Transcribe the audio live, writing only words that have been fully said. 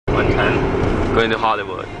Going to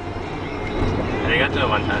Hollywood.你而家出去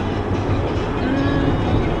揾診。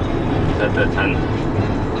就診。I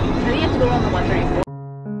think you have to go on the 134.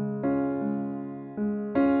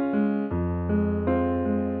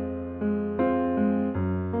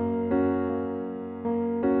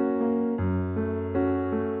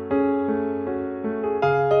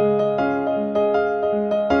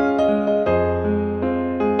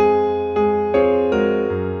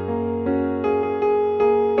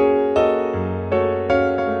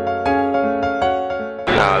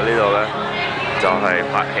就係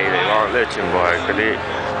拍戲地方，呢度全部係嗰啲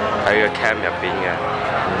喺個 camp 入邊嘅，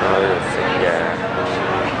喺度食嘢，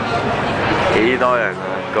幾多人啊！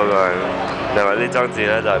個個人，另外啲裝置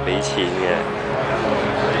咧就係俾錢嘅。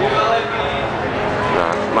嗱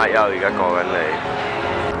，Mike 而家過緊嚟。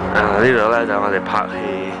呢度咧就係我哋拍戲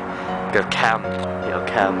嘅 camp， 有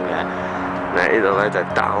camp 嘅。嗱，呢度咧就係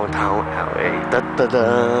downtown LA，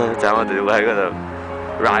 就係我哋會喺嗰度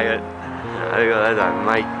riot。呢個咧就係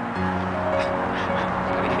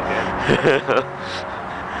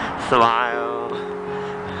Mike。Smile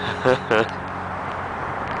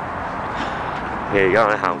而家我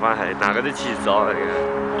哋行翻去，嗱嗰啲廁所嚟嘅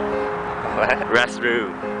restroom。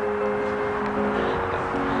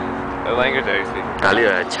我揾個對先。嗱呢度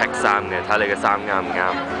係 check 衫嘅，睇你嘅衫啱唔啱。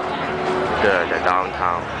呢度就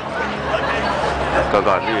downtown， 個個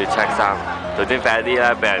人都要 check 衫。頭先快啲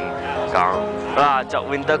啦，俾人講哇着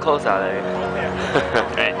winter clothes 啊你。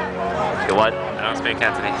What? I don't speak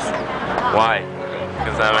Cantonese. Why?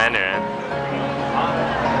 Because I'm Mandarin.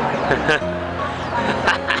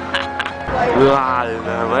 哇！係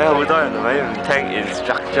咪好多人係咪唔聽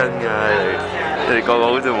instruction 㗎？你哋個個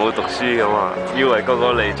好似冇讀書咁啊！以為個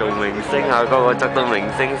個嚟做明星啊，個個執到明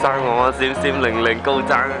星衫我閃閃靈靈高踭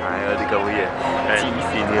鞋嗰啲咁嘅嘢，黐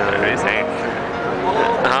線㗎！你寫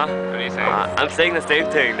嚇？ I'm saying the same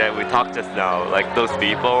thing that we talked just now. Like those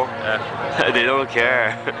people, they don't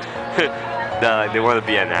care. They want to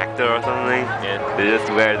be an actor or something. Yeah. They just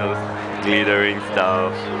wear those glittering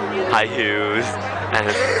stuff, high heels, and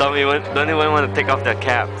don't even want to take off their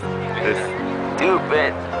caps. It's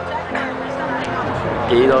stupid.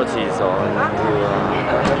 幾多廁所啊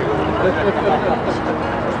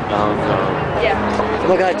！Oh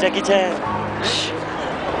my God, Jackie Chan!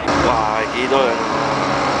 哇，幾多人！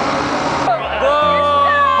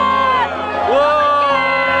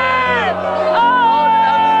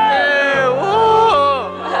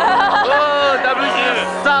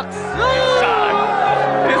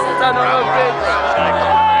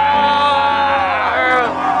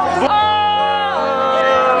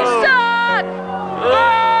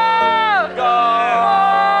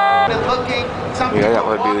 而家入去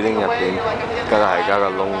building 入邊，嗰度係加個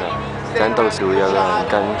窿嘅，等到時會有個人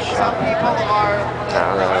跟 shot， 係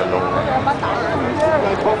啊，有個窿嘅，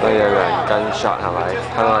所以有個人跟 shot 係咪？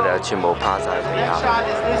香港我哋全部趴晒地下。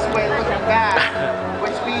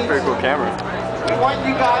Pretty cool camera.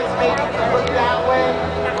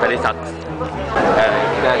 Pretty sucks.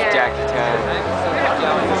 That's Jackie Chan.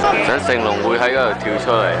 想成龍會喺嗰度跳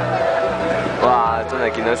出嚟。 哇！真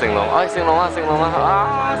係見到成龍，哎成龍啊成龍啊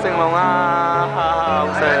啊成龍啊，好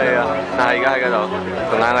犀利啊！但係而家喺嗰度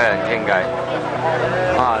同啱嘅人傾偈，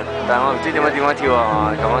哇！但係我唔知點樣跳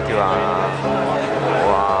啊，咁樣跳啊！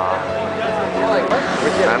哇！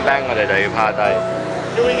兩 bang 我哋就要趴低。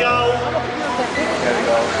Here we go. Here we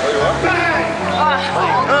go. Bang!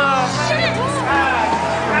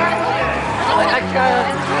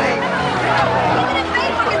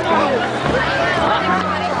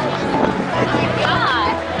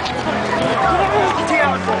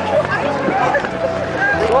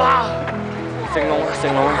 Wow! 成龍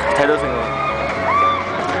啊！睇到成龍。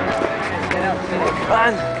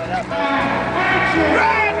Run!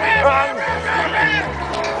 Run!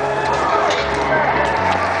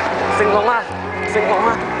 成龍啊！成龍啊！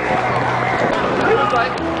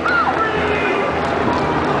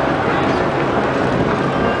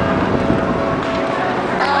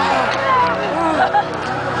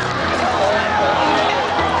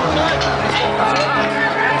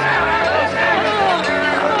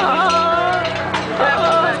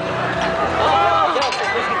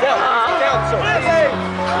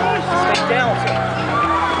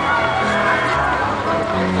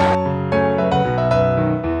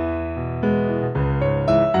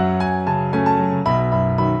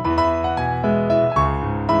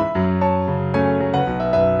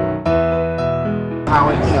 How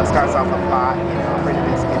it starts off a lot, pretty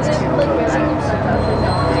biscuits, it's really cool.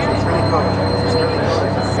 It's really cool.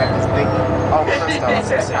 It's like this big. Oh, first off,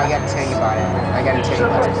 I gotta tell you about it. I gotta tell you.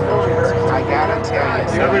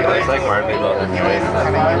 It's like Marvin Logan. Yeah.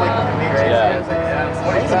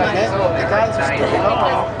 guys are still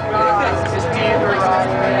low. Just either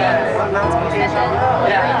one mountain.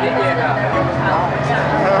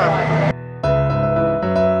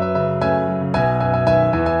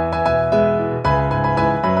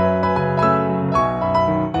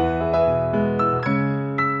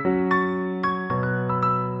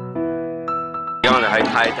 我哋喺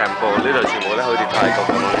泰 Temple 呢度全部都好似泰國咁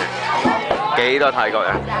樣嘅，幾多泰國人？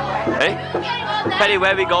誒 ，Patty,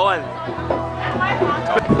 where we going?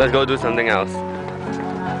 Let's go do something else.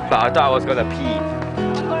 But I thought I was gonna pee.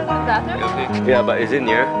 Yeah, but is it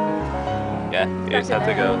near? Yeah, you just have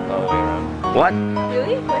to go all the way around. What?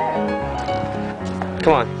 Really? Where?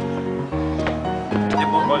 Come on. 你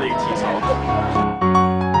冇幫你廁所。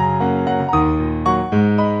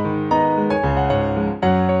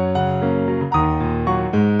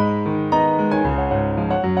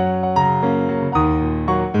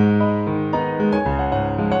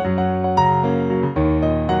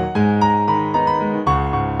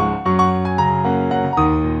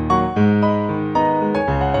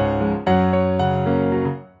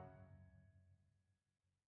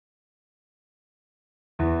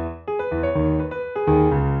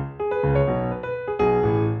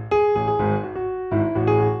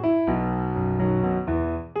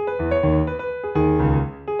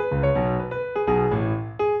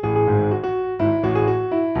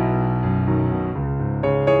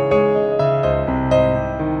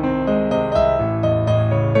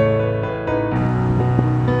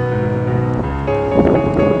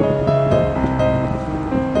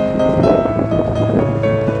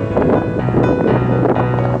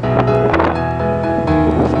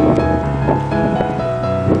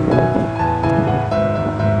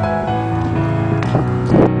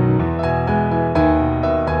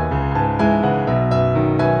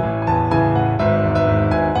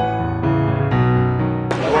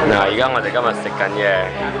 嗱，而家我哋今日食緊嘅，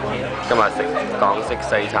今日食港式西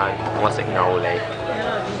餐，我食牛脷。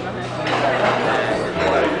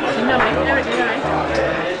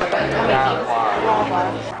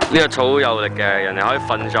呢個草好有力嘅，人哋可以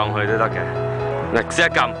瞓上去都得嘅。嗱，試一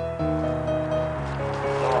撳，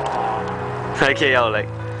係幾有力。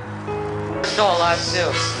Still alive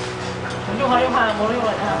too.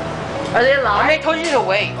 Are they alive? I told you to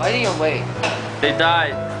wait. Why didn't you wait? They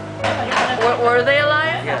died. Were they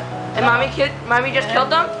alive? Yeah. And mommy just killed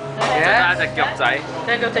them? 真係一隻腳仔。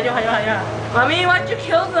 Mommy, why'd you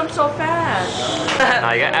kill them so fast? 嗱，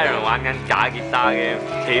而家 Aaron 玩緊假吉他嘅，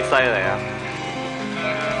幾犀利啊！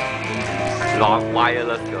攞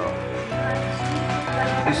wireless 㗎。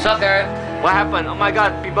 You sucker. What happened? Oh my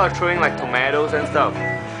god! People are throwing like tomatoes and stuff.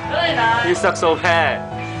 You suck so bad.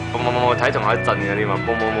 冇睇仲喺震嘅啲嘛，冇。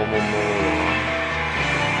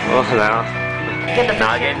好嚟啊！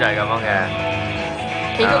打 game 就係咁樣嘅。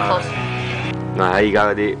Can you go close? 嗱喺而家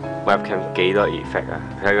嗰啲 webcam 幾多 effect 啊？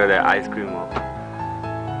睇佢哋 ice cream 喎。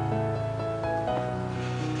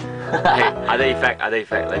Other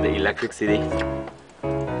effect like the electricity.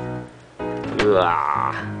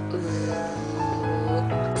 哇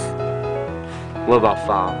What about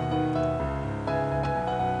fire?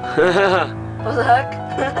 What the heck?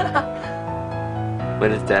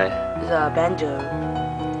 What is that? It's a banjo.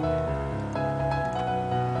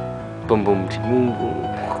 Boom boom boom boom.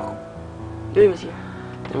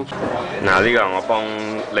 嗱，呢個我幫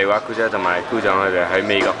利華姑姐同埋姑丈佢哋喺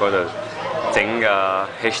美國嗰度整嘅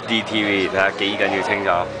HD TV，睇下幾緊要清楚。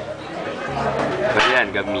佢啲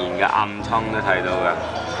人嘅面嘅暗瘡都睇到㗎，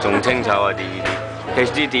仲清楚過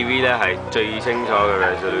DVD。HD TV 咧係最清楚嘅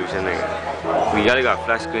resolution 嚟嘅。而家呢個係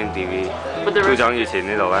flat screen TV。姑丈以前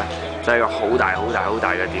呢度咧，就係一個好大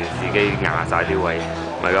嘅電視機壓晒啲位。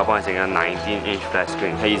我而家幫佢整緊19-inch flat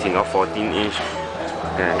screen，係以前嗰14-inch。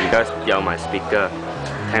 而家有埋 speaker，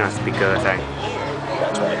 聽下 speaker 嘅聲。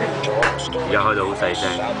而家開到好細聲。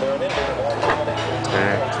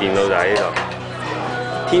電腦就喺呢度。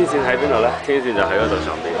天線喺邊度咧？天線就喺嗰度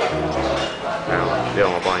上邊。呢個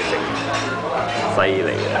我幫你整，犀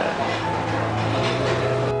利啊！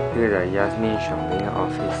呢個就係 Yasmin 上邊嘅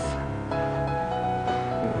office。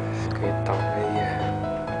佢搭呢啲嘢。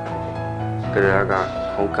佢哋有一架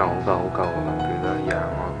好舊嘅叫做洋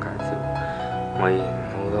我介紹。我以前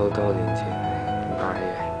好多年前買嘅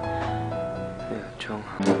呢個窗口。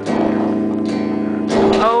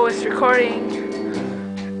 Oh, it's recording.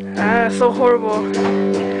 So horrible.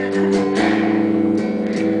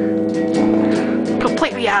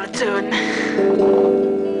 Completely out of tune.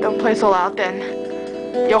 Don't play so loud then.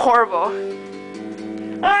 You're horrible.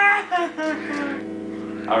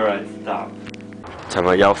 Alright, stop. 尋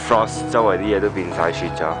日有 frost， 周圍啲嘢都變晒雪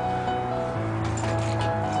咗。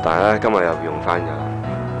但係咧，今日又用翻咗。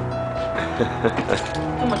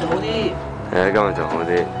今日就好啲。係啊，今日仲好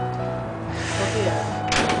啲。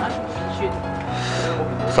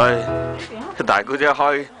所以但係佢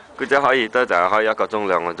只可以得就係開1個鐘2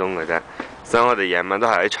個鐘嘅啫，所以我哋夜晚都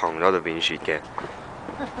係喺床嗰度變雪嘅。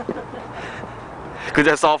佢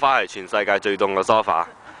隻梳化係全世界最凍嘅梳化。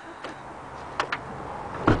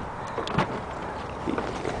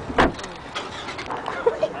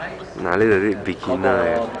嗱，呢度啲 beginner 嚟，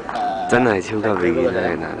真係超級 beginner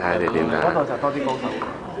嚟，嗱，睇下你點打。嗰度就多啲高手，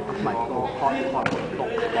唔係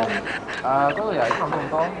嗰度又係差唔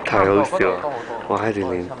多。太好笑啦！我喺度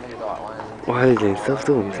練，我喺度練 surf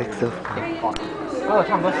都唔識 surf。嗰度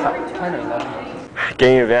差唔多10聽嚟啦。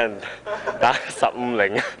竟然俾人打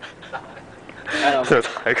15-0啊！真係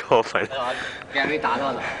太過分。俾你打多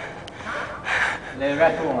啦。你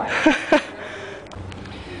rap 都埋。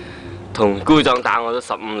同姑丈打我都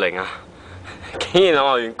15-0啊！竟然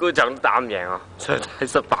我連姑丈都打唔贏啊！實在太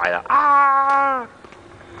失敗啦！啊！